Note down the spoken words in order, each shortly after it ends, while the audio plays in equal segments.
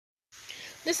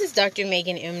This is Dr.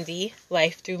 Megan MD,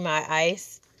 Life Through My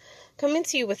Eyes, coming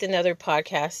to you with another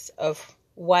podcast of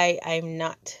why I'm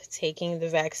not taking the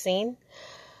vaccine.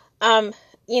 As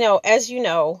you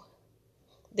know,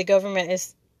 the government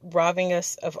is robbing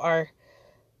us of our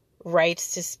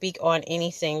rights to speak on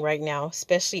anything right now,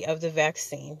 especially of the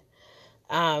vaccine.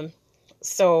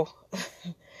 So,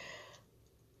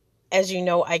 as you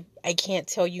know, I can't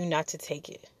tell you not to take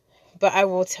it, but I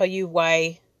will tell you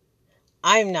why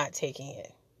I'm not taking it.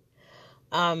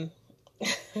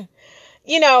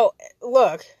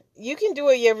 Look, you can do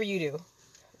whatever you do.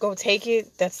 Go take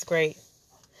it. That's great.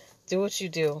 Do what you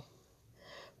do.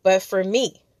 But for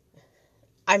me,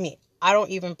 I don't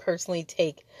even personally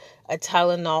take a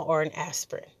Tylenol or an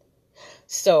aspirin.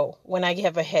 So when I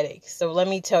have a headache, so let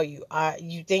me tell you,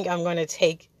 you think I'm going to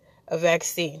take a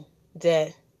vaccine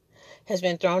that has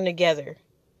been thrown together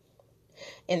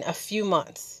in a few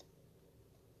months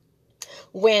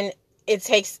when it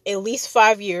takes at least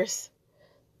 5 years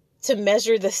to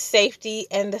measure the safety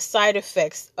and the side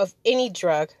effects of any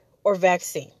drug or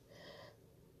vaccine.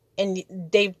 And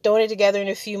they've thrown it together in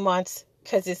a few months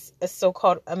because it's a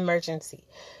so-called emergency.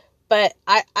 But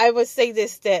I would say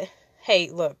this, that,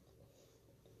 hey, look,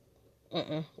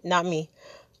 not me.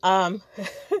 I'm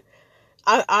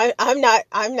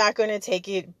not going to take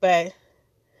it, but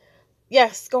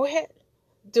yes, go ahead.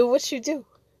 Do what you do.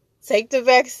 Take the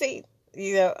vaccine.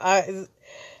 I'm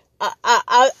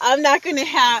not going to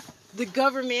have the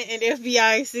government and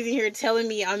FBI sitting here telling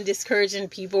me I'm discouraging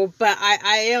people, but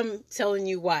I am telling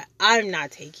you why I'm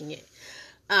not taking it.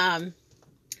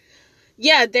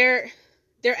 They're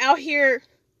out here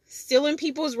stealing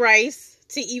people's rights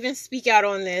to even speak out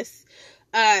on this.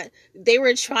 They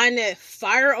were trying to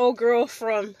fire old girl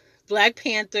from Black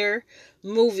Panther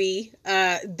movie,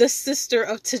 the sister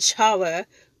of T'Challa,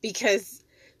 because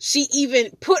she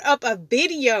even put up a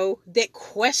video that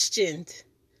questioned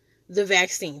the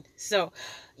vaccine. So,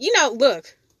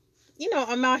 look,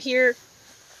 I'm out here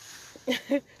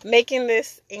making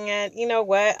this, and you know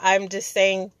what? I'm just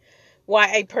saying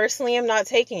why I personally am not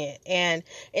taking it. And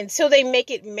until they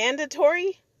make it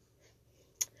mandatory,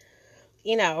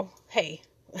 hey,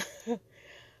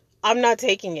 I'm not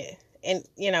taking it. And,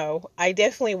 I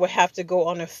definitely would have to go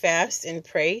on a fast and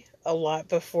pray a lot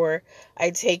before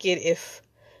I take it if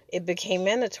it became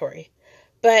mandatory.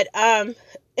 But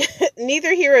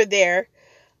neither here or there.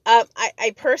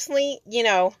 I personally,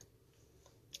 I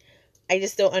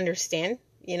just don't understand.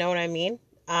 You know what I mean?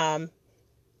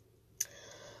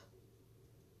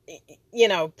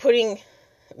 Putting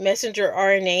messenger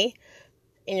RNA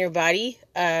in your body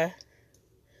to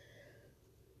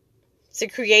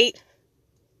create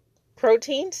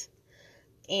proteins.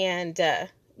 And, I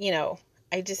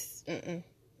just,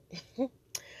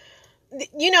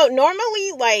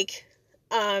 normally, like,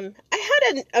 I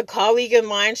had a colleague of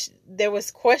mine that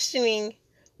was questioning,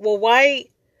 well, why,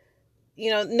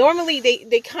 normally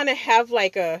they kind of have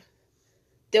like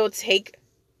they'll take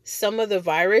some of the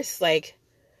virus, like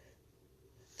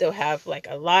they'll have like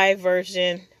a live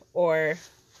version, or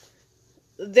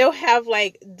they'll have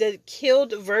like the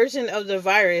killed version of the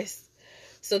virus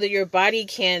so that your body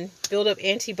can build up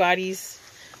antibodies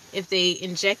if they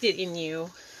inject it in you.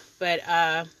 But,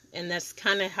 and that's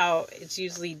kind of how it's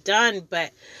usually done,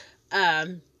 but,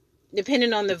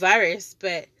 depending on the virus,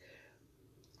 but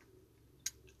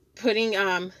putting,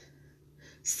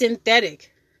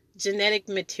 synthetic genetic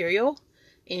material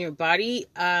in your body,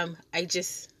 I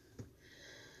just,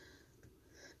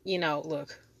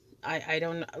 look, I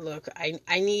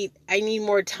need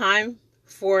more time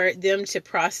for them to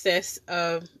process,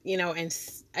 and I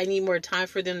need more time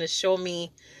for them to show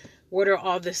me what are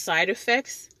all the side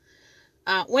effects.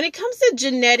 When it comes to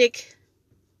genetic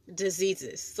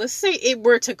diseases, let's say it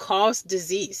were to cause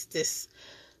disease,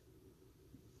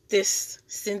 this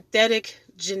synthetic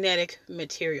genetic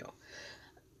material.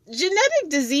 Genetic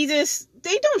diseases,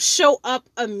 they don't show up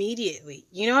immediately.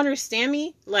 You understand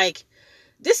me? Like,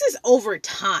 this is over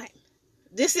time.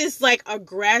 This is like a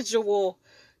gradual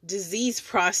disease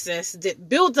process that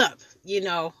builds up,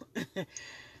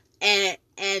 and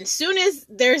soon as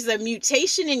there's a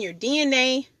mutation in your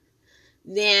DNA,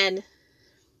 then,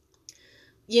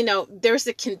 there's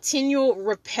a continual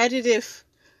repetitive,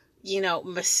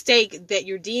 mistake that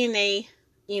your DNA,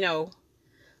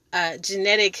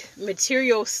 genetic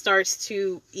material starts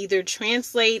to either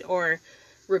translate or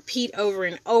repeat over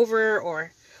and over,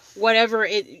 or whatever.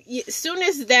 As soon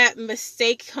as that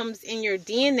mistake comes in your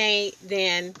DNA,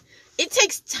 then it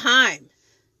takes time.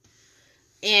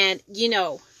 And,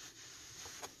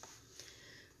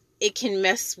 it can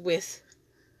mess with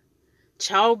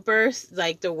childbirth,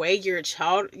 like the way your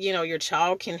child, your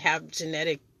child can have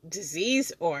genetic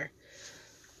disease, or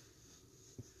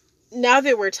now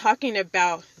that we're talking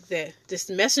about this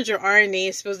messenger RNA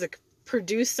is supposed to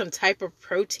produce some type of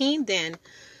protein, then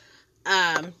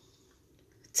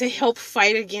to help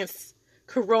fight against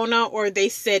corona, or they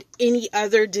said any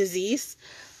other disease.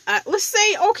 Let's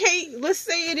say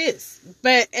it is.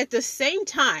 But at the same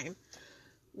time,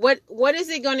 what is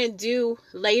it going to do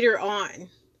later on?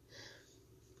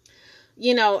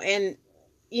 And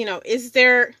is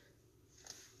there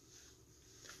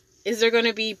going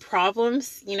to be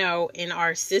problems, in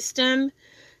our system?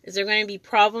 Is there going to be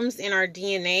problems in our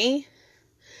DNA?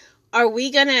 Are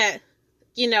we going to,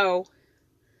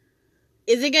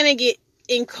 is it going to get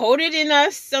encoded in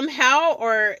us somehow?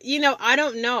 Or, I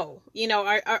don't know.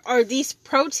 Are these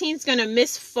proteins going to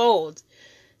misfold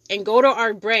and go to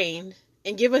our brain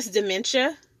and give us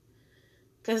dementia?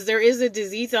 Because there is a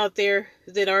disease out there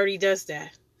that already does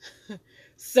that.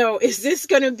 So is this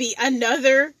going to be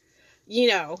another,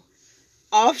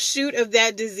 offshoot of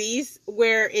that disease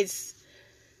where it's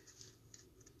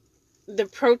the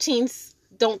proteins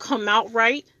don't come out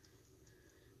right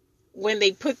when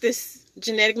they put this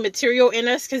genetic material in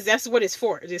us? Because that's what it's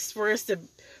for. It's for us to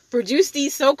produce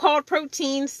these so-called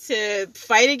proteins to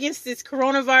fight against this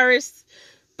coronavirus.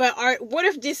 But what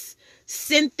if this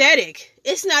synthetic,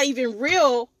 it's not even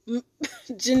real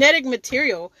genetic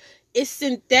material, it's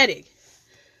synthetic.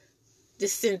 The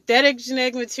synthetic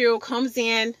genetic material comes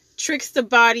in, tricks the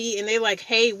body, and they're like,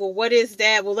 hey, well, what is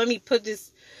that? Well, let me put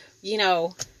this,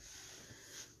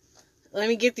 let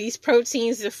me get these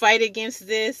proteins to fight against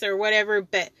this or whatever.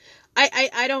 But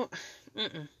I don't,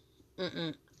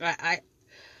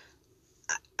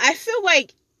 I feel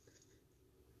like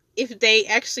if they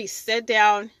actually sat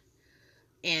down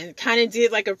and kind of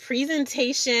did like a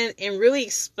presentation and really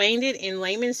explained it in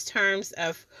layman's terms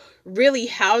of really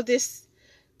how this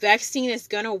vaccine is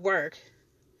going to work,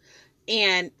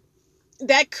 and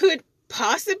that could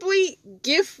possibly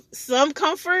give some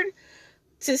comfort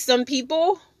to some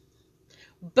people,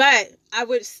 but I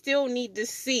would still need to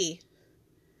see,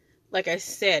 like I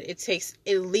said, it takes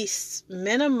at least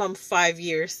minimum 5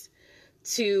 years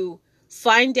to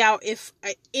find out if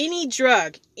any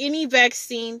drug, any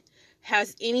vaccine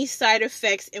has any side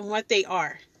effects and what they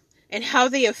are and how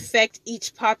they affect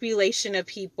each population of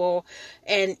people.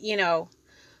 And,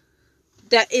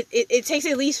 that it takes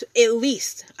at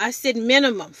least, I said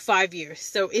minimum 5 years.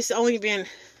 So it's only been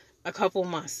a couple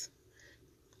months.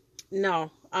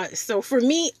 No. So for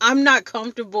me, I'm not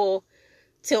comfortable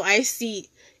till I see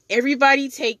everybody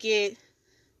take it.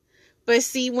 But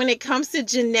see, when it comes to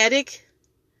genetic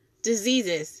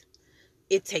diseases,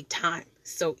 it takes time.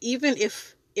 So even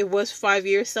if it was 5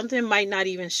 years, something might not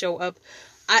even show up.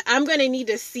 I'm going to need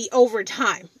to see over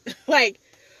time. Like,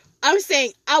 I'm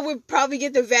saying I would probably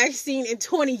get the vaccine in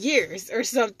 20 years or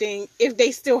something if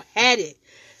they still had it.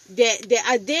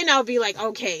 Then I'll be like,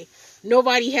 okay,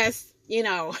 nobody has,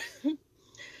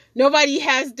 nobody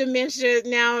has dementia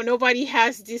now. Nobody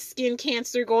has this skin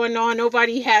cancer going on.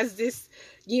 Nobody has this,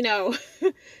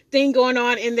 thing going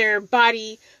on in their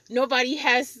body. Nobody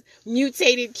has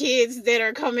mutated kids that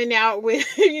are coming out with,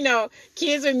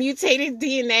 kids with mutated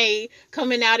DNA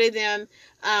coming out of them,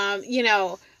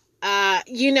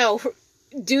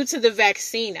 due to the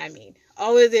vaccine. I mean,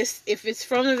 all of this, if it's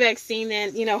from the vaccine,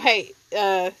 then, hey,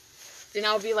 then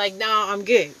I'll be like, no, I'm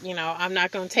good. I'm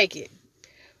not going to take it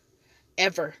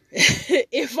ever.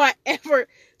 If I ever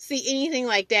see anything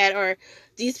like that, or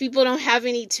these people don't have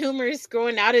any tumors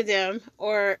growing out of them,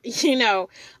 or,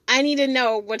 I need to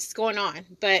know what's going on.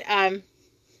 But,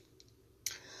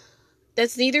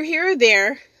 that's neither here or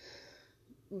there.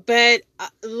 But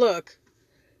look,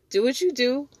 do what you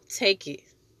do, take it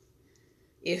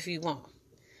if you want.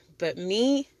 But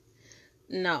me,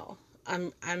 no.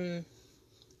 I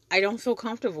don't feel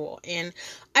comfortable. And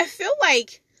I feel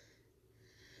like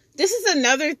this is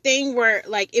another thing where,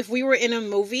 like, if we were in a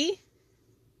movie,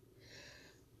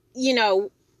 we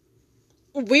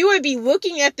would be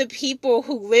looking at the people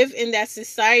who live in that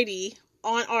society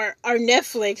on our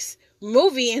Netflix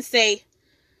movie and say,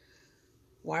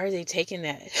 why are they taking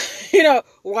that?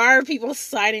 Why are people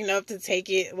signing up to take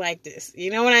it like this? You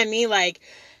know what I mean? Like,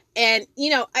 and,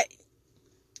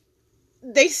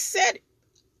 they said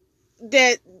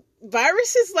that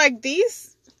viruses like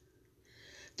these,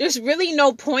 there's really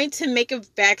no point to make a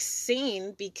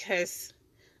vaccine because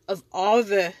of all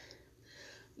the,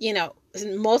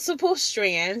 multiple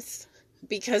strands,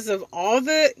 because of all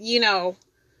the,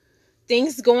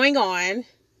 things going on.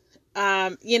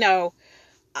 I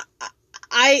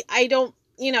don't,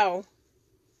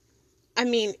 I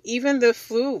mean, even the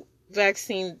flu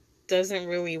vaccine doesn't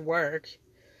really work.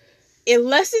 It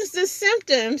lessens the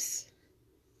symptoms,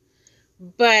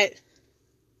 but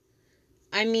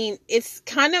I mean, it's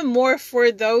kind of more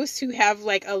for those who have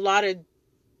like a lot of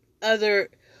other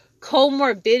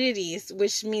comorbidities,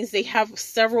 which means they have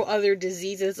several other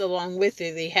diseases along with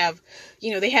it. They have,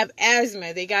 they have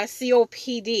asthma, they got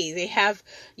COPD, they have,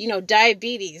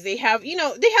 diabetes, they have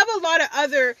a lot of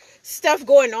other stuff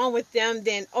going on with them.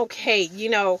 Then, okay,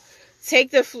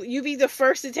 take the flu, you be the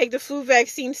first to take the flu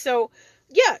vaccine. So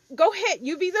yeah, go ahead.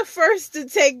 You be the first to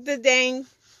take the dang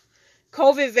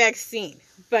COVID vaccine.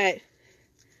 But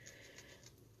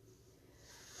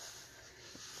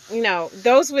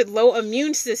those with low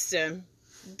immune system,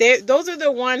 those are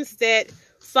the ones that,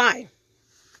 fine,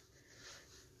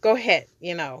 go ahead,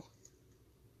 the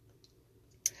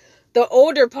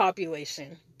older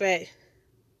population. But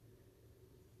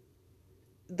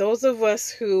those of us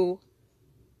who,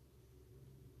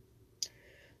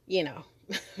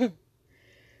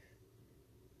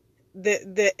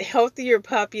 the healthier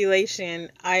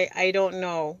population, I don't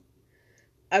know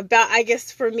about. I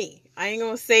guess for me, I ain't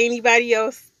gonna say anybody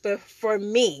else, but for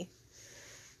me,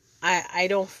 I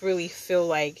don't really feel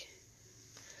like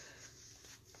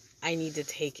I need to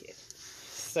take it.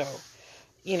 So,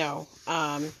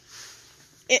 and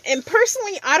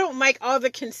personally, I don't like all the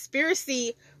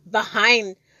conspiracy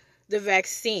behind the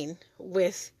vaccine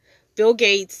with Bill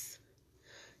Gates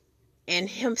and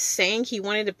him saying he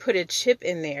wanted to put a chip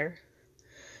in there,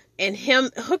 and him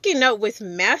hooking up with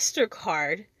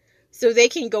MasterCard so they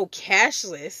can go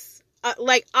cashless.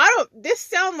 This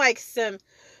sound like some,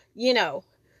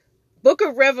 Book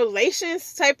of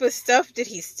Revelations type of stuff that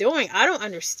he's doing. I don't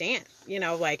understand,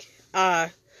 and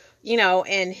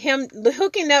him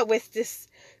hooking up with this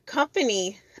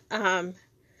company. Their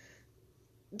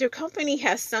company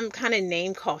has some kind of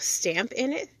name called Stamp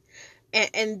in it.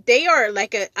 And they are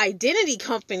like an identity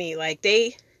company. Look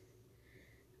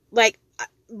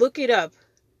it up.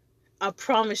 I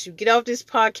promise you, get off this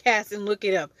podcast and look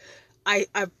it up.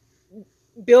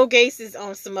 Bill Gates is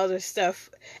on some other stuff,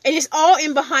 and it's all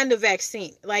in behind the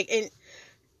vaccine. I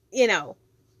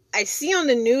see on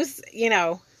the news,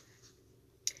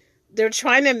 they're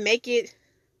trying to make it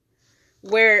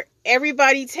where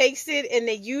everybody takes it, and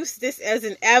they use this as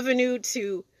an avenue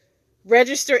to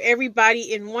register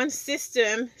everybody in one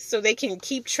system so they can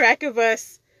keep track of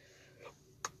us,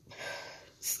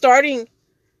 starting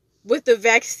with the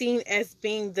vaccine as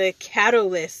being the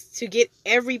catalyst to get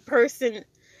every person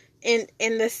in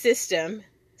the system,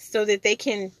 so that they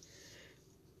can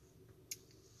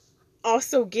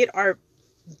also get our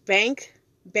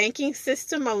banking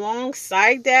system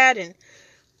alongside that. And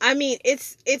I mean,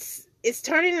 it's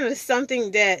turning into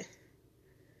something that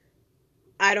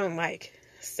I don't like.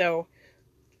 So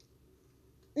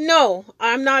no,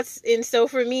 I'm not. And so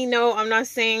for me, no, I'm not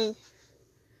saying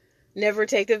never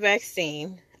take the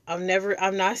vaccine. I'm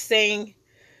not saying,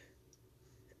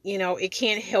 it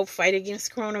can't help fight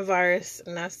against coronavirus.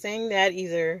 I'm not saying that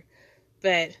either.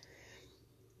 But,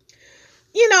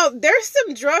 there's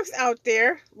some drugs out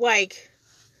there.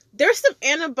 There's some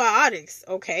antibiotics,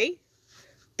 okay?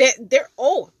 That they're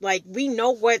old. We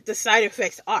know what the side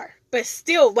effects are. But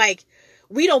still,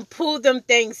 we don't pull them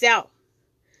things out.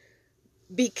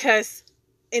 Because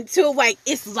until,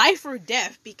 it's life or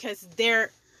death. Because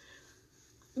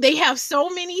they have so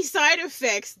many side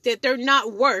effects that they're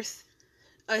not worth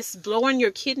us blowing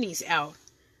your kidneys out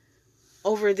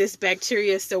over this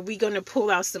bacteria. So we're going to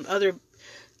pull out some other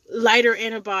lighter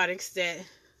antibiotics that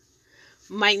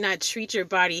might not treat your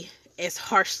body as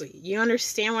harshly. You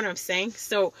understand what I'm saying?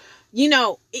 So,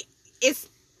 if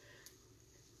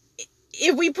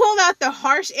we pull out the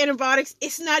harsh antibiotics,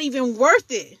 it's not even worth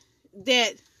it.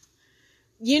 That,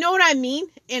 you know what I mean?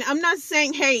 And I'm not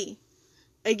saying, hey,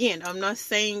 again, I'm not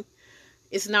saying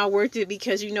it's not worth it,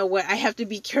 because you know what? I have to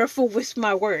be careful with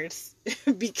my words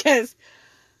because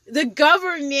the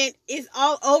government is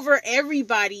all over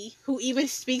everybody who even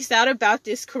speaks out about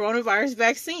this coronavirus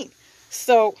vaccine.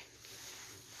 So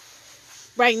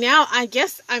right now, I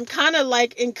guess I'm kind of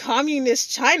like in communist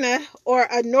China or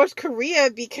North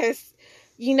Korea, because,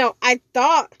 I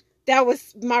thought that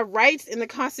was my rights in the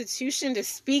Constitution to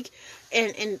speak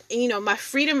and my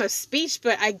freedom of speech,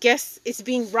 but I guess it's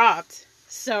being robbed.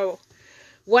 So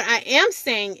what I am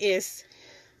saying is,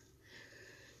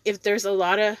 if there's a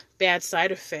lot of bad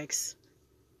side effects,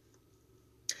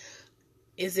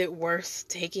 is it worth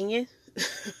taking it?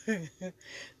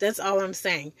 That's all I'm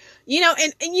saying. And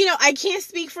I can't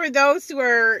speak for those who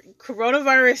are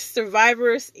coronavirus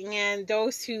survivors and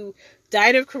those who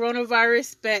died of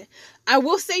coronavirus, but I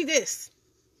will say this.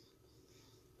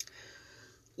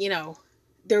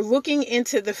 they're looking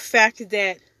into the fact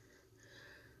that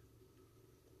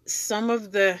some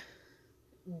of the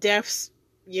deaths,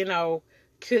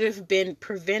 could have been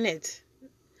prevented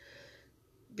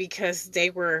because they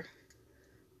were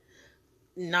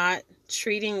not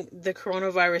treating the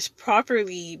coronavirus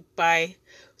properly by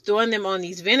throwing them on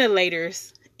these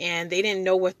ventilators, and they didn't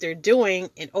know what they're doing,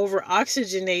 and over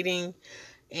oxygenating,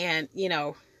 and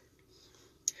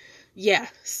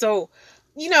so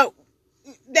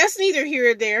that's neither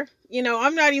here or there.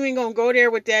 I'm not even gonna go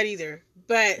there with that either,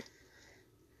 but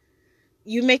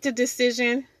you make the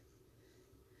decision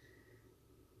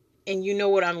and you know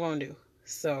what I'm gonna do.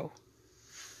 So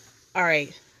all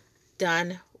right,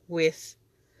 done with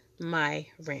my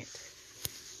rant.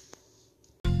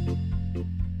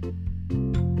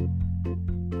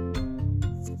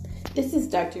 This is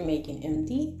Dr. Megan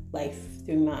MD, Life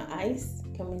Through My Eyes,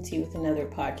 coming to you with another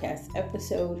podcast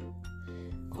episode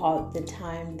called The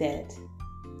Time That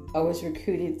I Was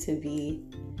Recruited to Be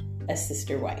a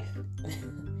Sister Wife.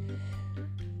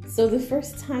 So the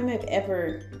first time I've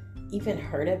ever even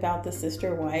heard about the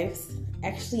sister wives,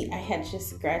 actually I had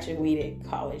just graduated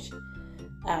college.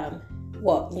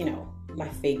 My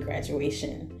fake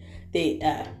graduation. They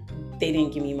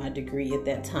didn't give me my degree at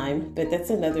that time, but that's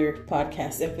another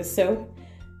podcast episode.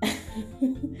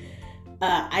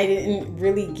 I didn't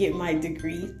really get my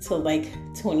degree till like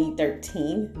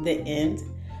 2013, the end.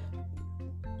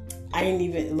 I didn't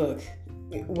even look.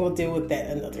 We'll deal with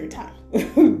that another time.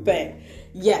 But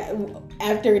yeah,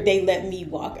 after they let me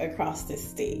walk across the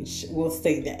stage, we'll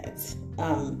say that.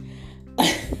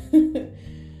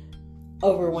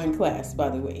 Over one class, by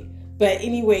the way. But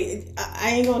anyway,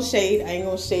 I ain't gonna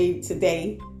shade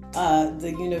today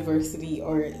the university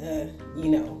or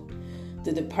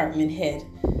the department head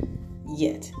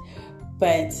yet.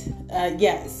 But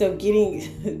so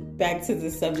getting back to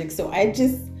the subject. So I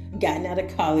just gotten out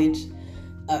of college.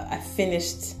 I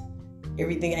finished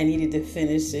everything I needed to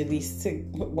finish, at least to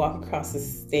walk across the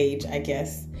stage, I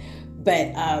guess.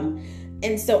 But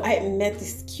and so I met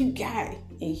this cute guy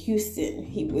in Houston.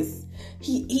 He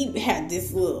had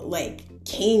this little like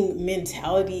king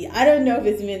mentality. I don't know if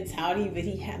it's mentality, but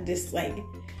he had this like,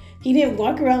 he didn't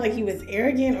walk around like he was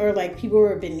arrogant or like people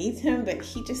were beneath him, but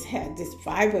he just had this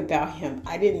vibe about him.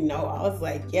 I didn't know. I was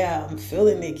like, yeah, I'm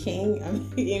feeling it, king.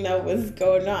 What's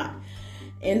going on?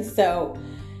 And so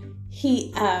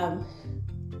he was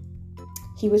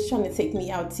trying to take me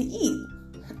out to eat.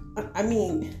 I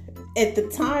mean, at the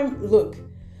time, look,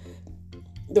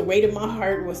 the weight of my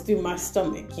heart was through my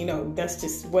stomach. That's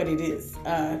just what it is.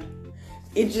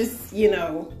 It just,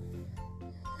 now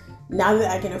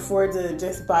that I can afford to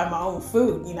just buy my own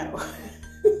food,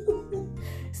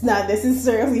 it's not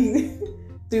necessarily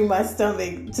through my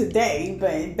stomach today,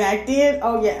 but back then,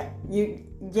 oh yeah, you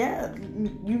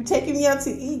taking me out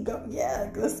to eat, go, yeah,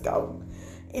 let's go.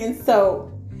 And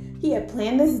so he had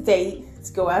planned this date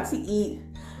to go out to eat.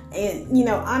 And,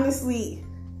 honestly,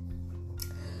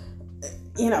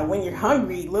 when you're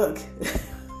hungry, look,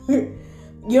 you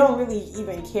don't really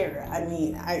even care. I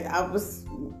mean, I was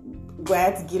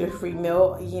glad to get a free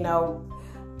meal,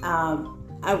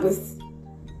 I was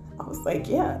like,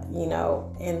 yeah,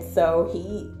 and so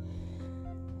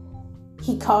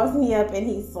he calls me up and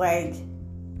he's like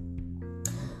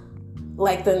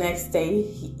the next day,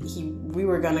 we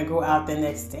were going to go out the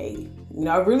next day.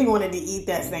 I really wanted to eat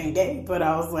that same day, but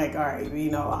I was like, all right,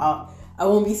 I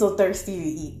won't be so thirsty to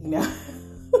eat,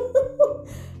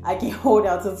 I can hold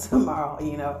out till tomorrow,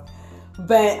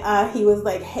 But he was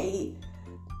like, hey,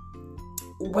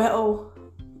 well,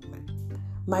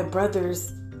 my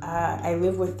brothers, I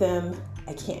live with them.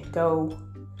 I can't go.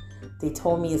 They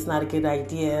told me it's not a good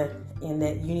idea and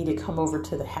that you need to come over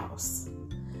to the house.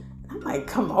 I'm like,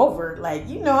 come over? Like,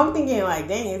 I'm thinking like,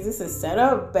 dang, is this a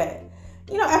setup? But,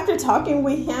 after talking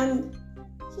with him,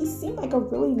 he seemed like a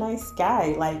really nice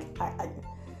guy. Like, I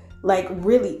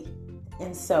really.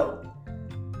 And so,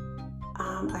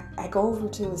 I go over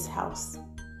to his house.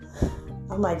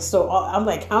 I'm like,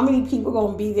 how many people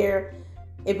gonna be there?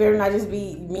 It better not just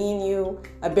be me and you.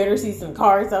 I better see some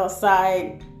cars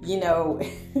outside,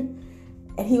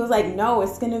 And he was like, no,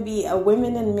 it's going to be a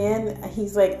women and men.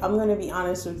 He's like, I'm going to be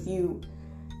honest with you.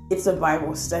 It's a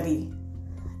Bible study.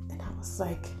 And I was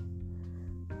like,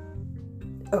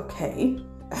 okay.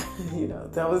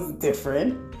 That was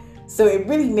different. So it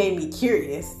really made me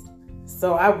curious.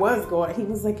 So I was going, he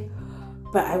was like,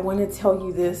 but I want to tell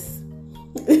you this.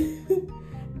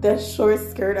 That short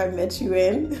skirt I met you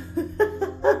in.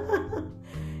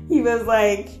 He was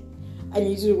like, I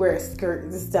need you to wear a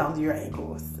skirt that's down to your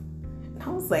ankles. I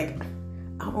was like,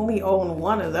 I only own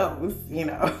one of those,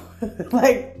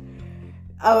 Like,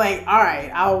 I'm like, all right,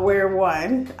 I'll wear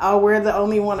one. I'll wear the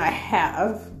only one I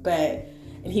have. And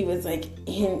he was like,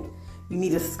 and you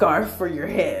need a scarf for your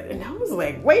head. And I was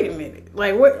like, wait a minute.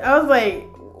 Like, what? I was like,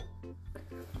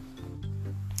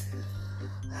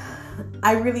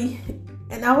 I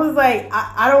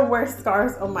don't wear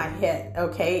scarves on my head,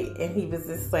 okay? And he was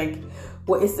just like,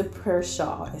 well, it's a prayer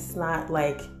shawl. It's not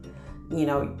like,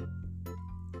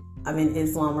 I'm in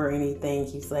Islam or anything.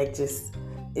 He's like,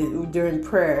 during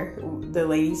prayer, the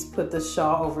ladies put the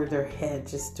shawl over their head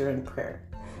just during prayer.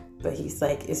 But he's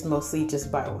like, it's mostly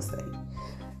just Bible study.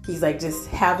 He's like, just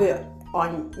have it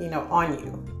on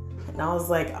you. And I was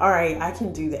like, all right, I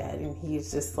can do that. And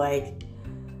he's just like,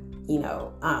 he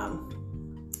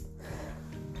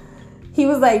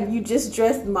was like, you just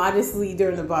dress modestly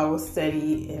during the Bible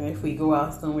study. And if we go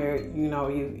out somewhere, you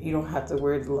don't have to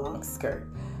wear the long skirt.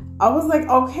 I was like,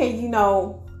 okay, he's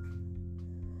not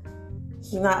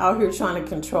out here trying to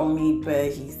control me,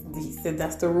 but he said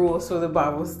that's the rules for the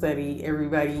Bible study.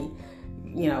 Everybody,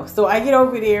 so I get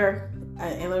over there,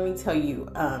 and let me tell you,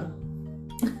 I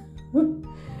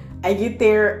get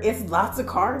there, it's lots of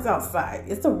cars outside.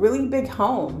 It's a really big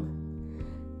home.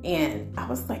 And I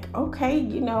was like, okay,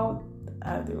 they're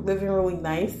living really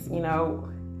nice,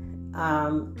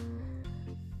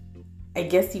 I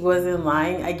guess he wasn't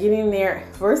lying. I get in there.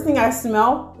 First thing I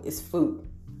smell is food.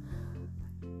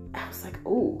 I was like,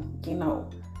 oh,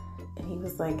 And he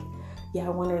was like,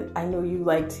 yeah, I know you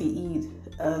like to eat.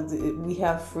 We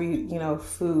have free,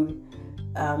 food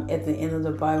at the end of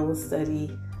the Bible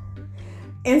study.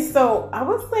 And so I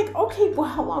was like, okay, well,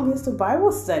 how long is the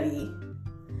Bible study?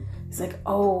 He's like,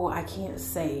 oh, I can't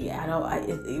say.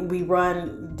 We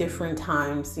run different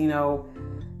times, He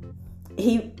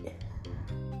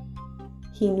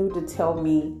knew to tell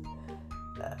me,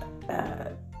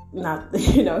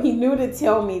 he knew to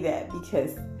tell me that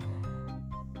because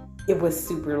it was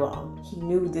super long. He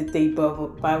knew that they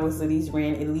Bible studies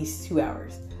ran at least 2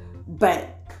 hours.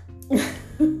 But,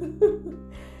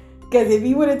 because if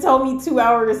he would have told me 2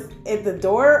 hours at the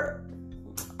door,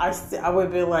 I would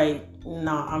have been like,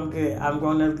 nah, I'm good. I'm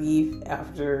going to leave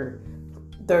after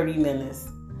 30 minutes.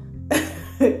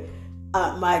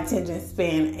 My attention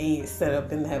span ain't set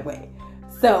up in that way.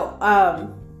 So,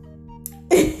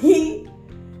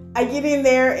 I get in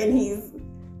there and he's,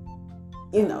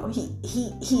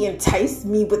 he enticed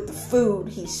me with the food.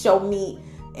 He showed me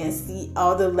and see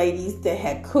all the ladies that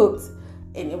had cooked,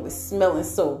 and it was smelling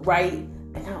so right.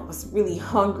 And I was really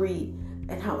hungry,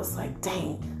 and I was like,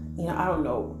 dang, I don't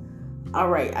know. All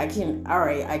right, I can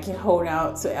hold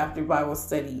out to after Bible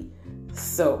study.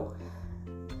 So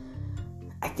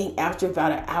I think after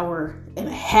about an hour and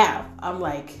a half, I'm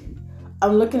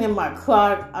looking at my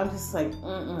clock. I'm just like,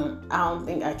 I don't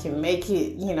think I can make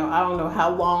it. I don't know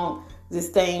how long this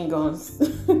thing going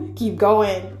to keep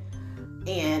going.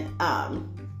 And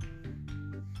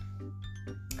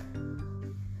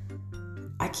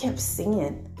I kept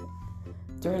singing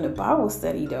during the Bible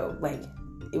study, though. Like,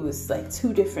 it was like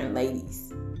 2 different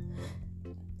ladies.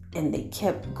 And they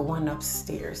kept going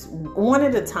upstairs. One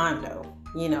at a time, though.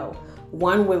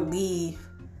 One would leave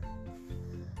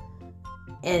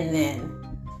and then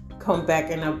come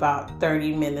back in about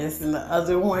 30 minutes, and the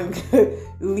other one could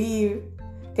leave,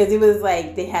 because it was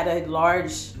like they had a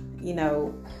large,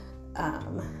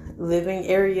 living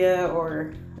area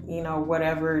or,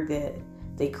 whatever that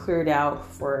they cleared out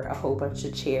for a whole bunch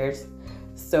of chairs.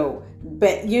 So,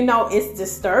 but it's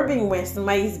disturbing when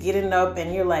somebody's getting up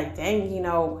and you're like, dang,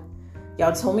 y'all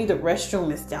told me the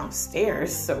restroom is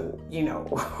downstairs. So,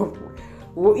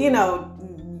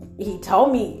 he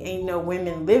told me ain't no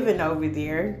women living over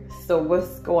there. So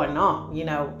what's going on,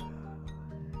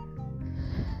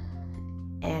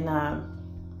 And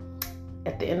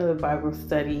at the end of the Bible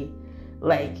study,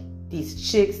 like,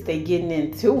 these chicks, they getting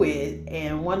into it,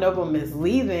 and one of them is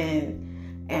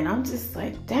leaving, and I'm just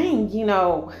like, dang,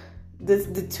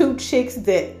 the 2 chicks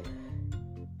that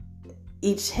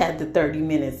each had the 30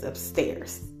 minutes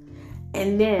upstairs.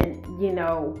 And then,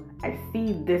 I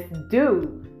see this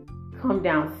dude come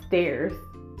downstairs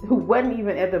who wasn't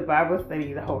even at the Bible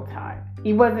study the whole time.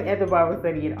 He wasn't at the Bible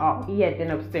study at all. He had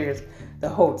been upstairs the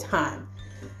whole time.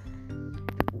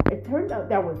 It turned out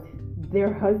that was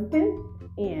their husband,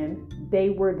 and they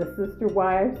were the sister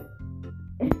wives.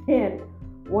 And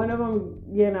one of them,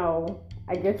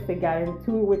 I guess they got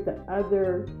into it with the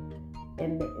other,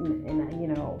 and I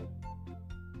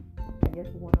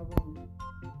guess one of them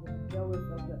was jealous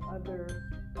of the other.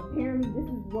 Apparently, this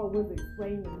is what was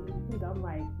explained to me, because I'm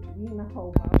like, we in the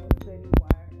whole Bible study, why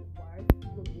are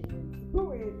people getting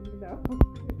into it,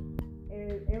 And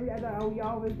I thought, we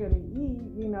always gonna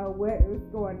eat, what was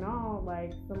going on,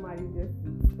 like somebody just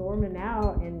storming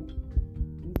out, and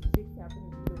these chicks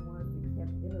happen to be the ones that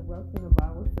kept interrupting the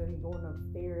Bible study, going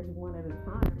upstairs one at a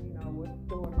time, what's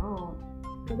going on.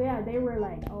 So yeah, they were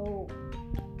like, oh, they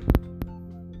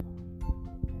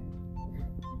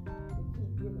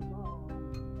can't get along,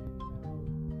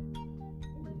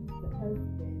 and he's the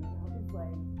husband.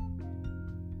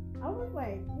 I was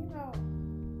like,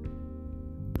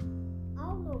 I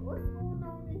don't know what's going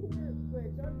on in here, but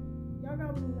y'all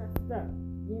got me messed up,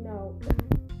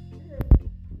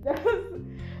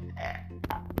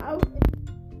 I was,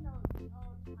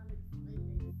 all trying to explain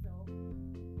themselves.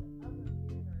 The other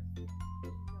men are, we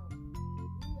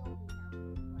only have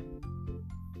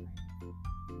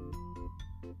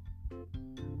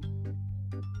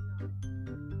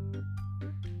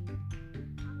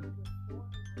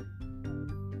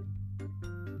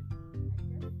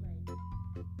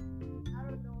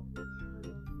those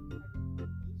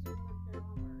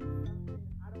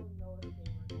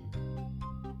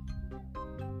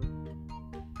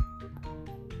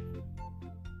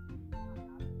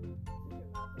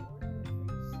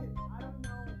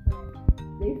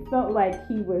they felt like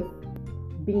he was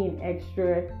being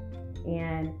extra,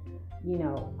 and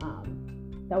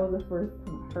that was the first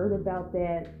time I heard about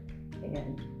that,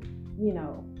 and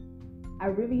I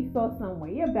really felt some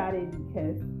way about it,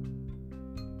 because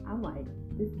I'm like,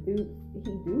 this dude, he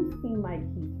do seem like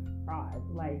he's fraud,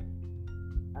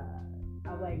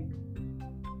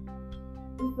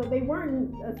 so they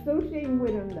weren't associating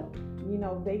with him though,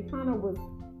 they kind of was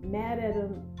mad at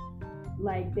him,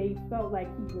 like they felt like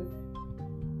he was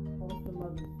on some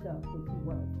other stuff, which he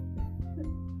was.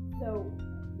 So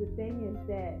the thing is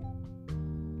that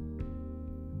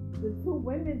the two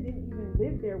women didn't even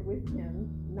live there with him.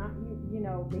 Not,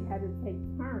 they had to take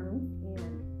turns, and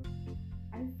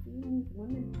I seen these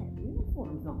women had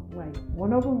uniforms on. Like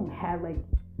one of them had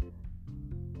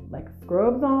like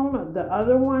scrubs on. The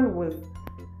other one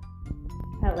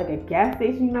had like a gas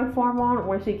station uniform on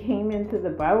when she came into the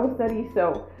Bible study.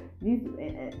 So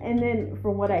and then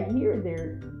from what I hear,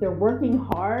 they're working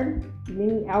hard,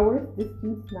 many hours. This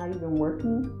dude's not even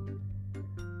working.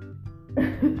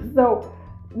 So,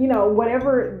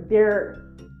 whatever they're,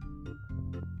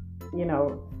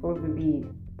 supposed to be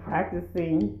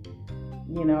practicing,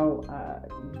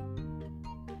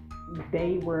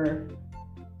 they were,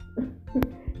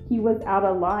 he was out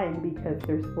of line, because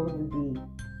they're supposed to be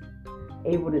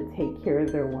able to take care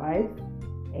of their wives,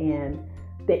 and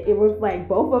it was like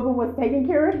both of them was taking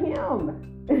care of him.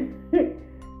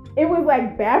 It was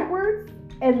like backwards,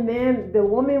 and then the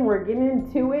women were getting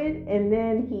into it, and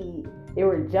then they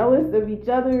were jealous of each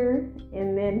other,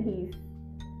 and then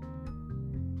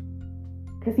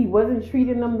because he wasn't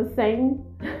treating them the same,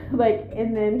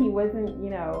 and then he wasn't,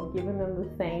 giving them the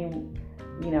same,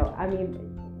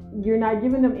 you're not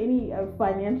giving them any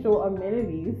financial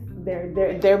amenities.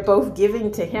 They're both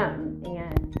giving to him,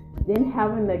 and then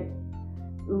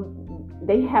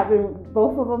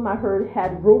both of them, I heard,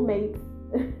 had roommates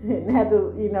and had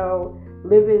to,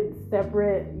 live in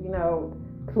separate,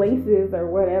 places or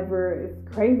whatever.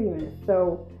 It's craziness.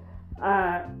 So,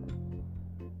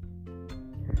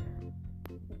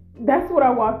 that's what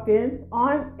I walked in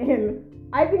on, and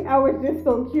I think I was just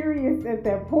so curious at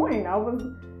that point. I was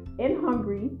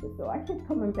hungry, so I kept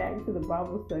coming back to the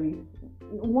Bible study.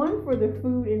 One, for the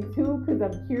food, and two, because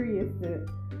I'm curious to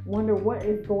wonder what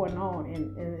is going on,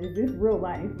 and is this real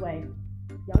life? Like,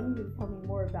 y'all need to tell me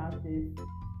more about this.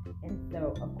 And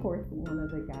so, of course, one of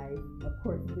the guys, the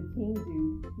king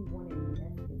dude, he wanted me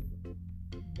as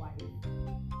his wife.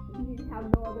 He didn't have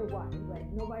no other wife. Like,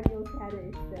 nobody else had it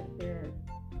except their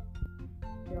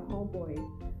homeboy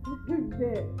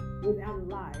that was out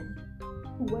alive,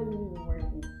 who wasn't even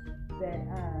working. That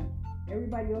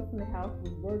everybody else in the house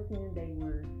was working. They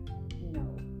were,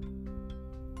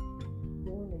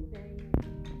 doing their thing.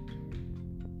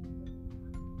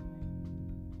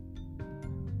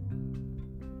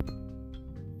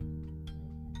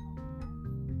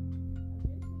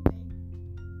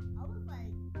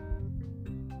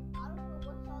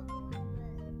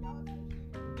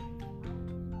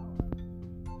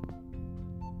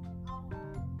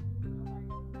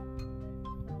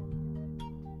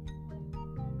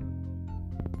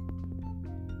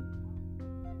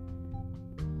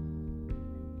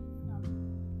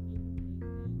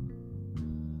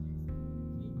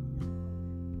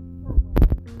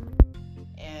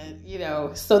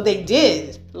 So they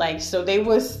did,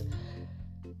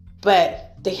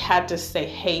 but they had to say,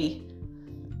 hey,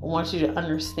 I want you to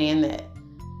understand that,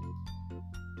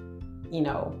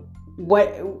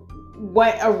 what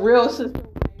a real sister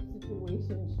to do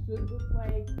situation should look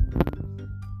like.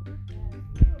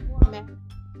 More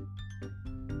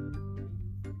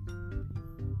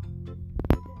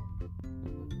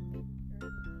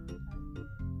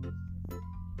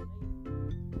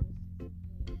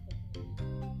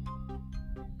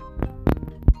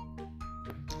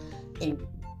and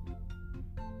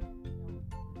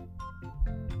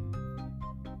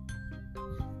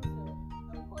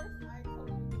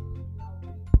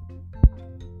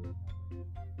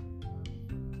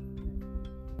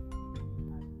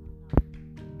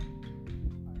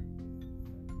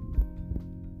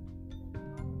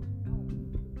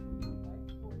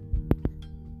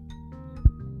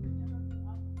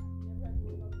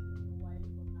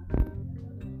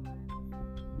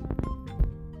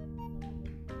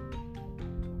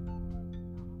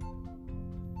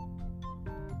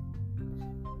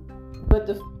but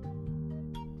the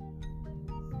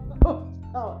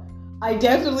oh, I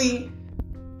definitely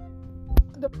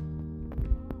the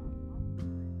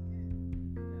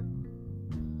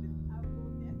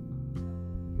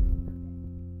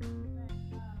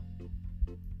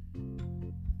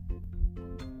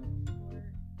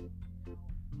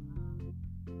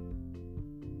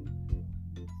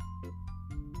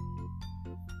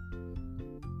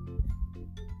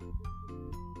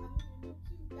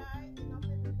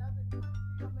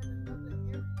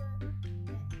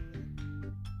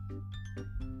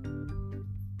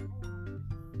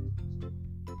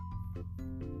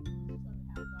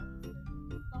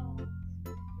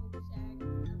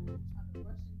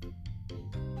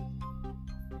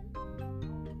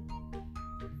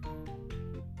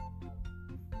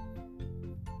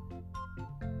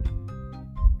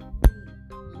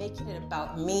making it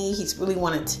about me. He's really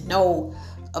wanted to know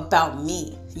about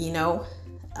me, you know.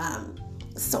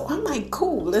 So I'm like,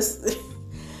 cool, let's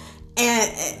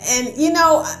and you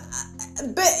know,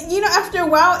 but you know, after a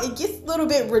while it gets a little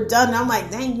bit redundant. I'm like,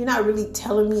 dang, you're not really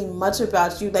telling me much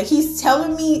about you. Like, he's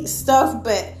telling me stuff,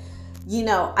 but you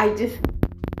know, I just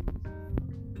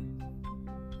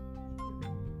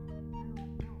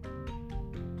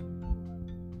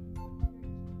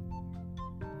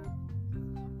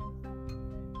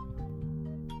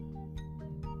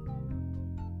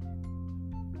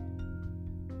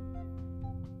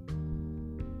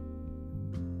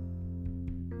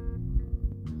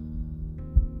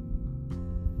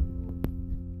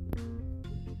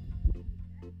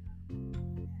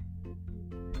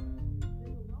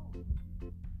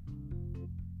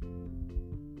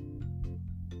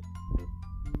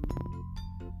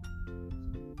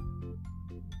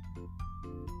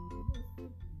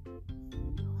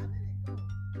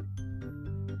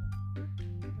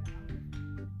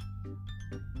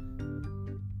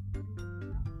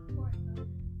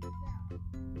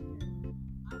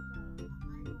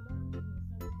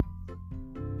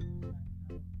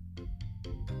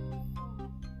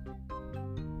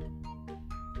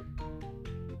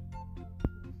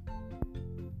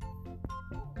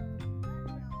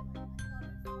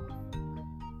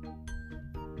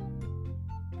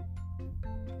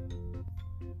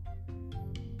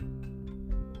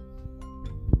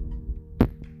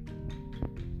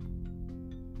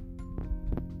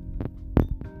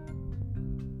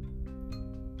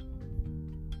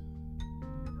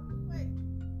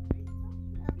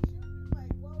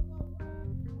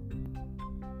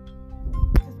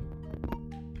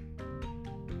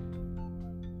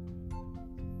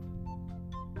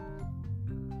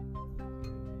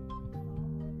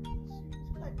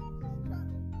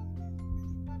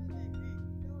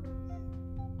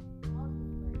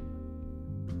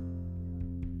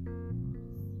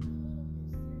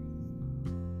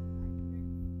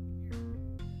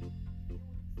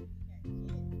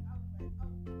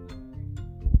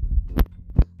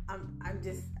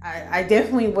I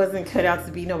definitely wasn't cut out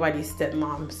to be nobody's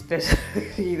stepmom, especially,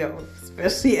 you know,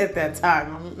 especially at that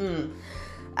time.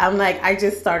 I'm like, I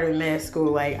just started med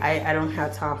school. Like, I don't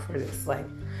have time for this. Like,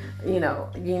 you need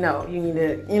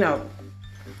to,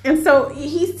 and so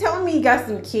he's telling me he got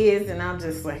some kids, and I'm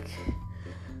just like,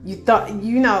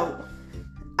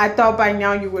 I thought by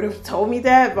now you would have told me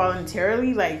that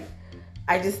voluntarily. Like,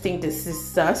 I just think this is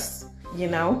sus,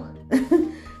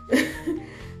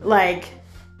 like,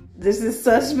 this is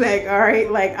suspect, all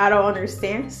right? Like, I don't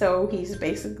understand. So he's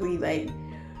basically like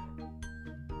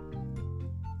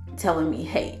telling me,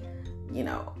 hey,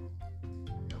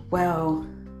 well,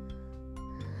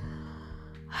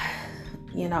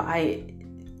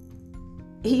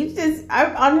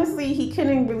 honestly, he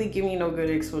couldn't really give me no good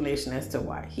explanation as to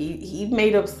why. He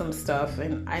made up some stuff,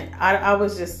 and I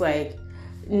was just like,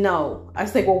 no. I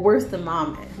was like, well, where's the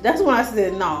mom at? That's when I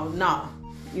said, no.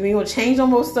 You ain't gonna change on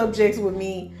most subjects with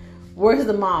me where's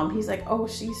the mom? He's like, oh,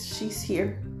 she's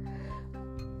here.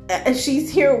 And she's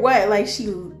here what? Like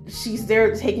she's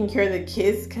there taking care of the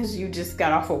kids because you just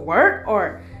got off of work?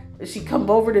 Or does she come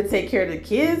over to take care of the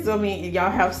kids? I mean, y'all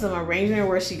have some arrangement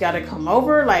where she got to come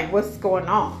over? Like, what's going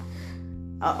on?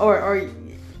 Or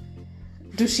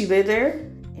does she live there?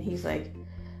 And he's like,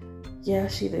 yeah,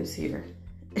 she lives here.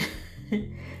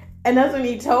 And that's when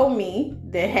he told me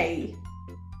that, hey,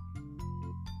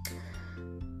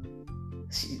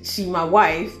 she my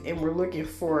wife, and we're looking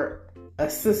for a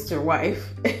sister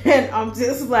wife. And I'm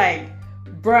just like,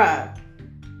 bruh.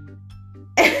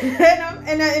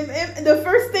 And the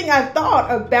first thing I thought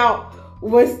about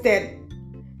was that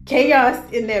chaos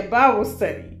in that Bible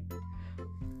study.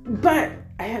 But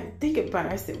I had to think about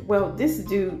it. I said, well, this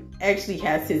dude actually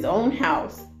has his own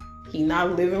house. He's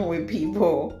not living with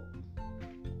people.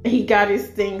 He got his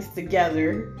things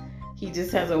together. He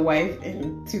just has a wife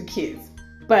and 2 kids.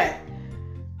 But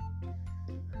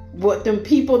what them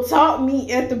people taught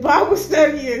me at the Bible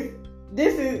study is,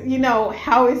 this is,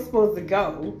 how it's supposed to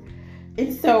go.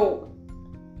 And so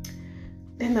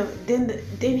then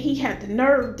he had the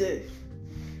nerve to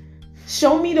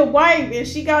show me the wife, and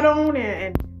she got on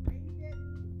and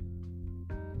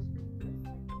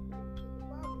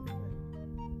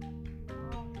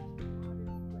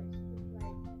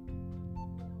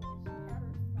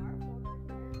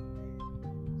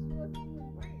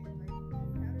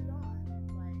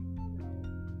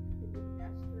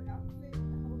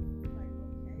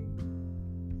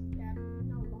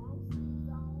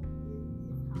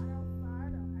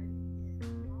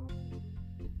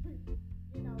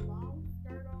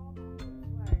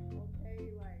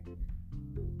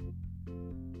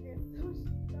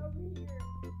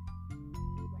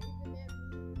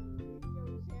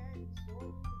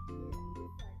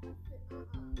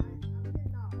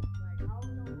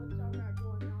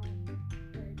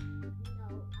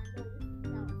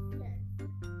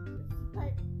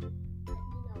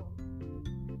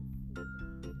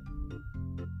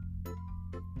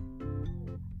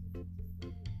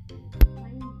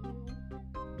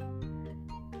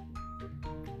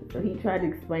so he tried to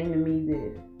explain to me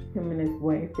that him and his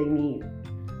wife, they need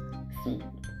some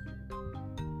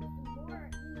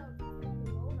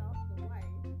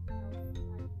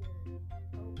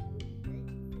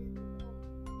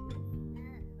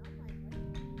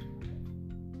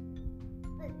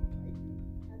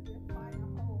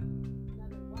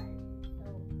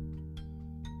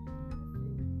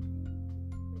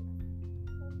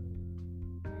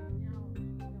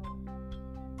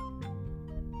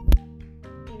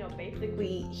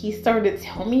basically he started to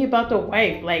tell me about the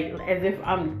wife, like as if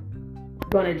I'm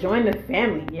gonna join the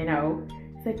family,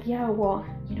 It's like, yeah, well,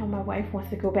 my wife wants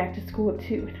to go back to school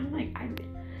too. And I'm like,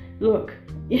 look.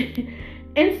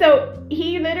 And so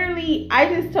he literally,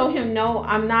 I just told him, no,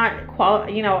 I'm not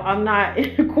I'm not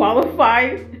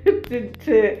qualified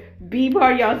to be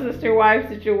part of y'all sister wife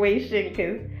situation,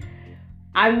 because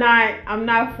I'm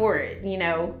not for it,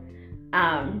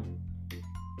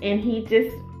 and he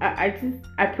just, I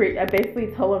basically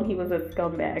told him he was a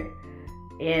scumbag,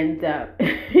 and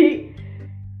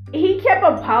he kept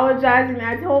apologizing.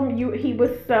 I told him he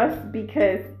was sus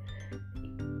because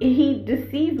he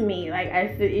deceived me. Like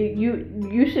I said,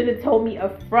 you should have told me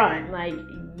up front, like,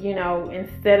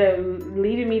 instead of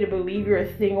leading me to believe you're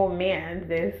a single man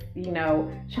that's,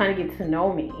 trying to get to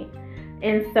know me.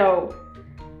 And so,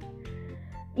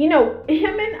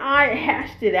 him and I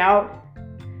hashed it out.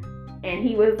 And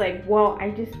he was like, well, I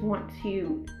just want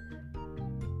to,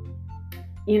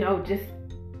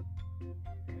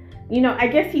 I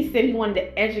guess he said he wanted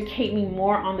to educate me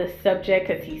more on the subject,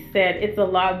 because he said it's a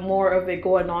lot more of it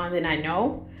going on than I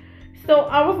know. So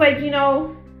I was like,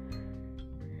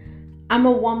 I'm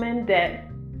a woman that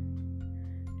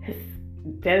has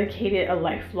dedicated a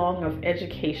lifelong of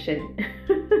education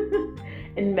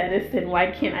in medicine. Why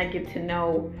can't I get to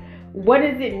know, what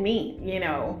does it mean,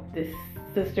 this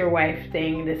sister wife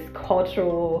thing, this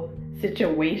cultural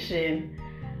situation,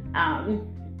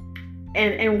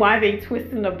 and why they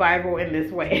twisting the Bible in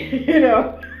this way,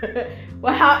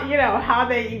 well, how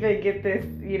they even get this,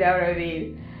 what I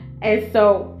mean? And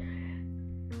so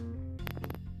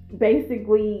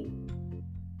basically,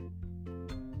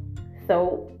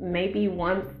 so maybe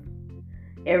once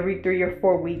every 3 or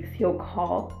 4 weeks he'll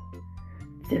call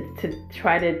to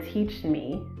try to teach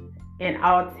me, and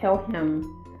I'll tell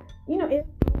him, it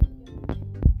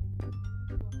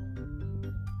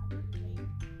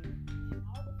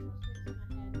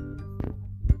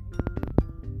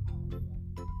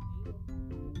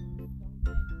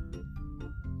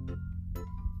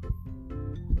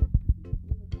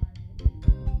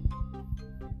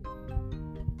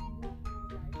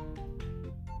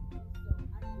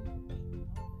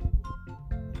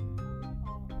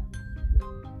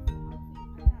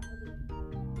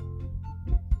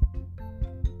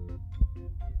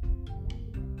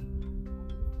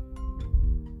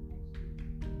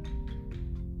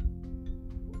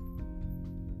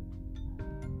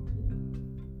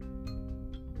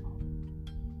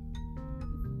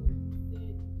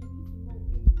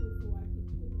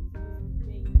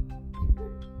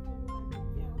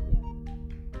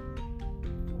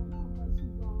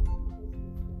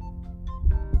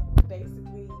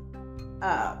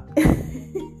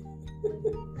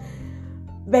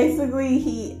basically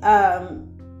he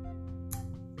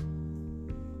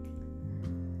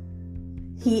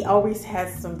always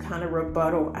has some kind of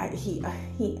rebuttal. He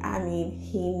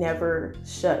never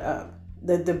shut up.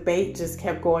 The debate just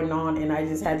kept going on, and I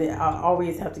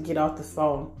always have to get off the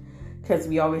phone because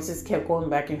we always just kept going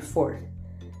back and forth.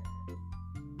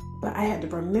 But I had to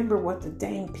remember what the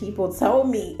dang people told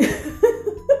me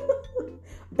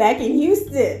back in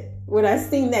Houston when I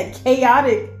seen that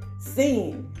chaotic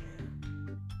scene.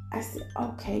 I said,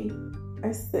 okay.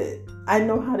 I said, I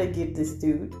know how to get this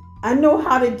dude. I know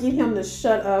how to get him to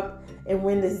shut up and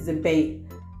win this debate.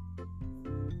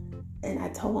 And I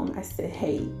told him, I said,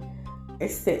 hey, I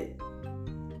said,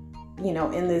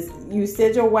 in this, you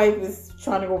said your wife is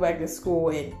trying to go back to school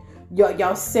and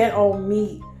y'all set on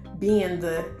me being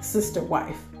the sister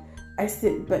wife. I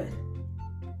said, can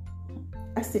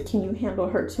you handle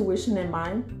her tuition and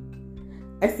mine?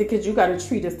 I said, because you got to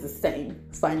treat us the same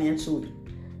financially.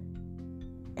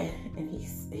 And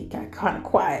he got kind of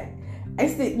quiet. I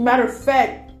said, matter of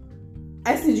fact,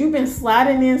 I said, you've been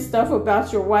sliding in stuff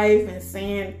about your wife and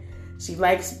saying she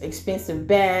likes expensive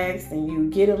bags and you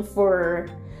get them for her.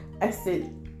 I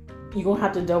said, you're going to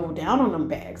have to double down on them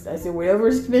bags. I said, whatever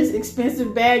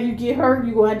expensive bag you get her,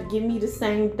 you're going to have to give me the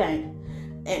same thing.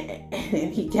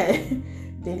 And he got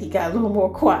a little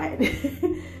more quiet.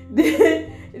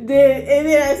 then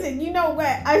I said, you know what?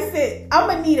 I said, I'm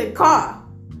going to need a car.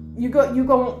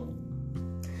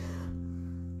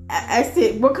 I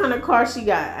said, what kind of car she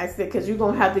got? I said, because you're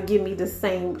going to have to give me the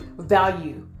same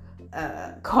value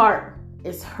car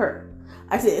as her.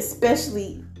 I said,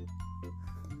 especially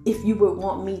if you would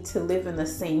want me to live in the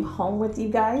same home with you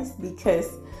guys,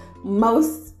 because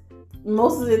most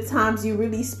of the times you're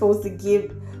really supposed to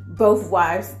give both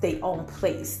wives their own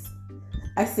place.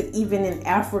 I said, even in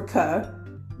Africa,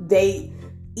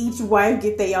 each wife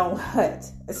get their own hut.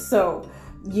 So,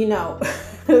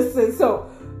 so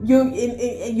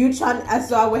you trying,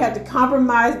 so I would have to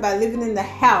compromise by living in the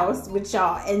house with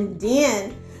y'all, and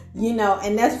then,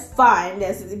 and that's fine.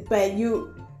 But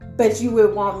you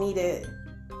would want me to.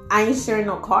 I ain't sharing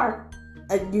no car.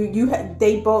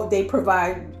 They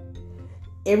provide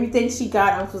everything she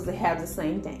got. I'm supposed to have the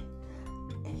same thing.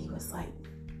 And he was like,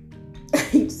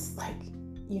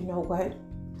 you know what?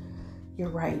 You're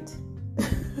right.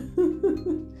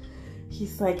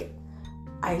 He's like,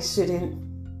 I should have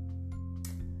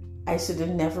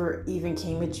never even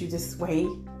came at you this way.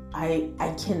 I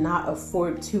cannot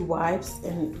afford two wives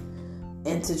and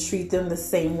to treat them the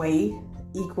same way,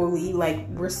 equally, like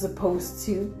we're supposed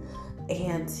to.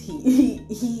 And he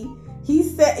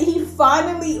said, he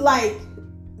finally, like,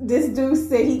 this dude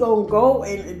said he gonna go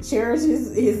and cherish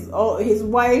his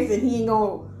wife, and he ain't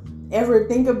gonna ever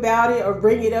think about it or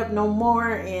bring it up no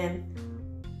more. And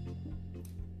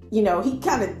he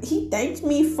thanked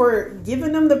me for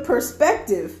giving him the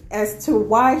perspective as to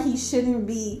why he shouldn't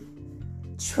be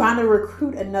trying to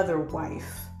recruit another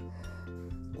wife,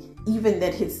 even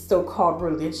that his so-called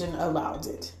religion allowed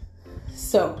it.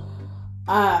 So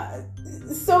that's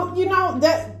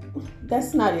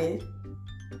not it.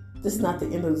 That's not the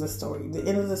end of the story. The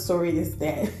end of the story is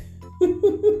that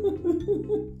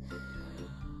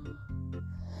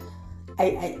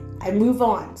I move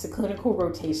on to clinical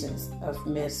rotations of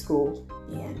med school,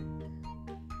 and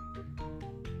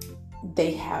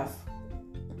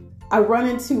I run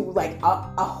into like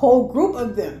a whole group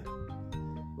of them.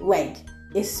 Like,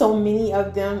 it's so many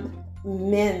of them,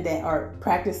 men that are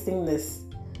practicing this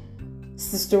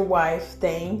sister wife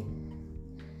thing.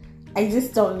 I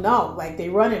just don't know. Like, they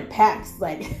run in packs,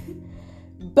 like,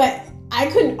 but I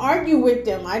couldn't argue with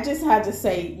them. I just had to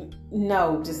say,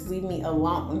 no, just leave me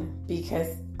alone, because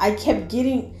I kept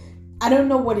getting, I don't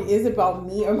know what it is about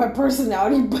me or my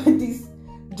personality, but these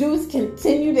dudes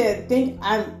continue to think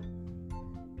I'm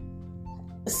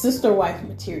sister wife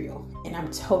material, and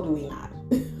I'm totally not.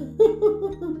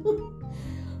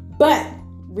 But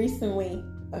recently,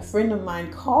 a friend of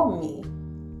mine called me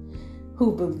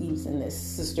who believes in this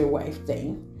sister wife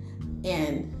thing,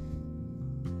 and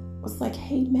was like,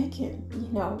 hey, Megan,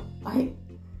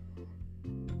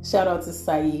 shout out to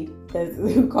Saeed,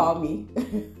 who called me.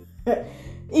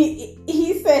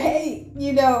 he said, hey,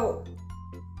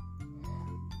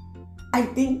 I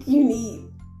think you need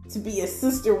to be a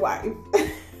sister wife.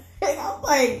 And I'm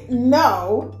like,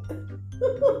 no.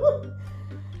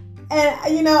 And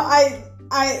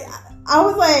I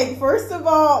was like, first of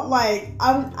all, like,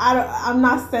 I'm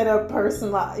not set up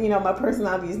my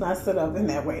personality is not set up in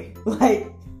that way.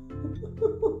 Like,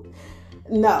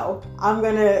 no, I'm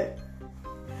gonna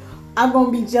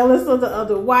be jealous of the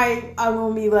other wife. I'm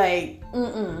gonna be like,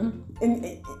 and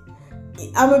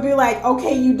I'm gonna be like,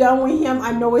 okay, you done with him.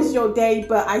 I know it's your day,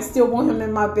 but I still want him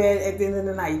in my bed at the end of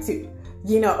the night too.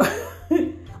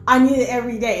 I need it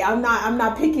every day. I'm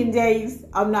not picking days.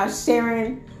 I'm not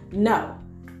sharing. No.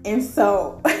 And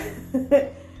so,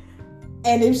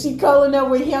 and if she curling up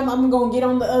with him, I'm gonna get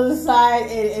on the other side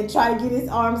and try to get his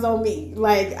arms on me.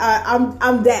 Like I'm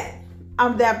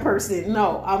that person.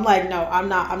 No, I'm like, no, I'm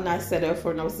not set up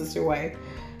for no sister wife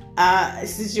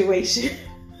situation.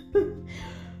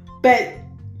 But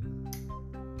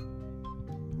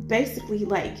basically,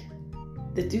 like,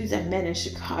 the dudes I met in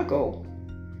Chicago,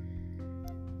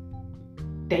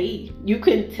 you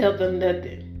couldn't tell them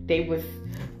nothing. They was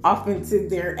off into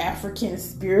their African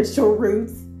spiritual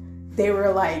roots. They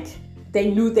were like, they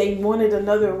knew they wanted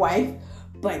another wife,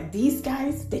 but these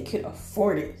guys, they could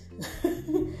afford it.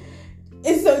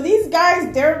 And so these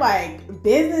guys, they're like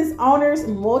business owners,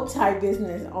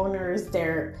 multi-business owners.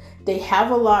 They have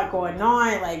a lot going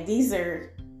on. Like, these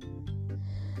are,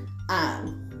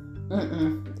 I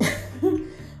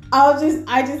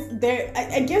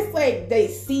guess like they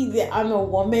see that I'm a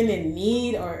woman in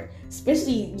need, or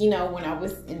especially, when I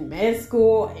was in med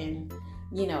school and,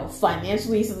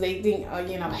 financially, so they think,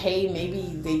 hey, maybe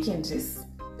they can just,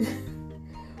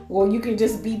 well, you can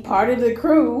just be part of the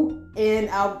crew and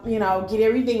I'll, get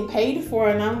everything paid for.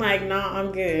 And I'm like, nah,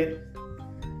 I'm good.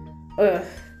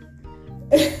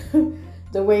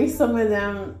 The way some of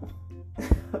them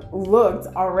looked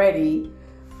already,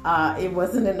 it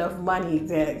wasn't enough money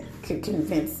that could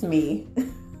convince me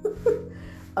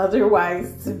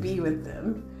otherwise to be with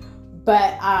them.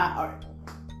 But I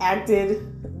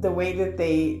acted the way that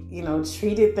they,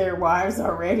 treated their wives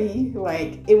already.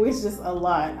 Like, it was just a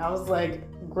lot. I was like,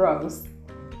 gross.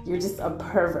 You're just a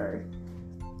pervert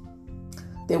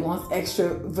that wants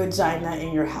extra vagina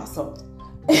in your household.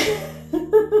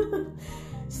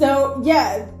 So,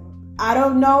 yeah, I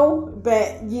don't know,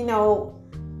 but,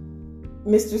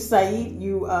 Mr. Saeed,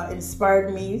 you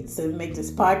inspired me to make this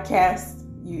podcast.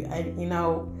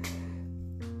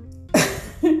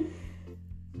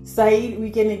 Saeed,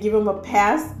 we're going to give him a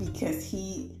pass because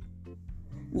he,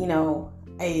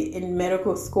 in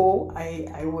medical school,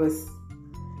 I was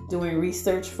doing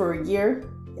research for a year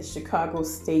at Chicago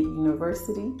State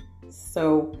University.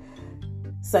 So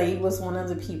Saeed was one of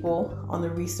the people on the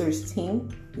research team.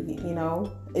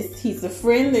 He's a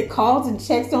friend that calls and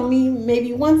checks on me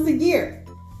maybe once a year.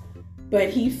 But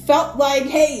he felt like,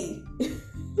 hey,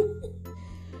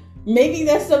 maybe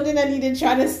that's something I need to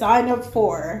try to sign up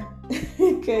for.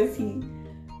 Because he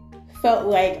felt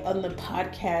like on the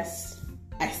podcast,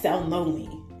 I sound lonely.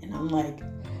 And I'm like,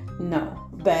 no.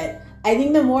 But I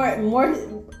think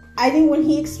I think when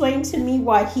he explained to me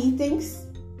why he thinks,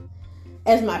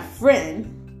 as my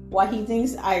friend, why he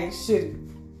thinks I should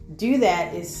do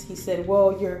that is, he said,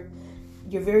 well, you're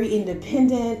very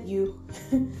independent. You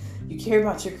care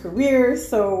about your career.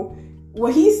 So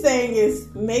what he's saying is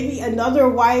maybe another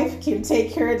wife can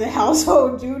take care of the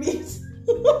household duties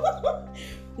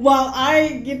while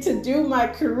I get to do my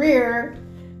career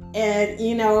and,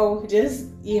 just,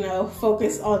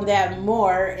 focus on that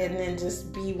more, and then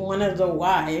just be one of the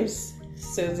wives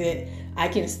so that I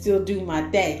can still do my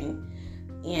thing.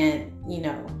 And,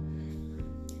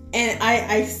 and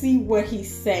I see what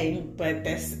he's saying, but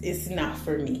it's not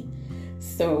for me.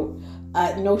 So,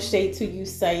 no shade to you,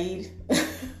 Saeed.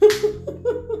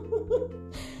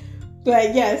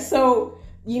 But yeah, so,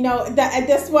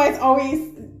 that's why it's always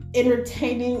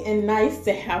entertaining and nice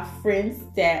to have friends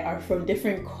that are from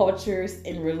different cultures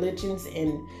and religions,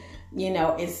 and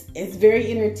it's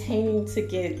very entertaining to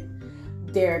get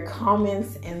their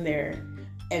comments and their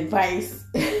advice.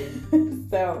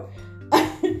 So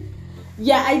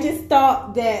yeah, I just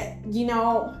thought that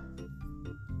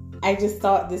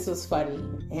this was funny.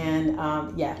 And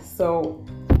so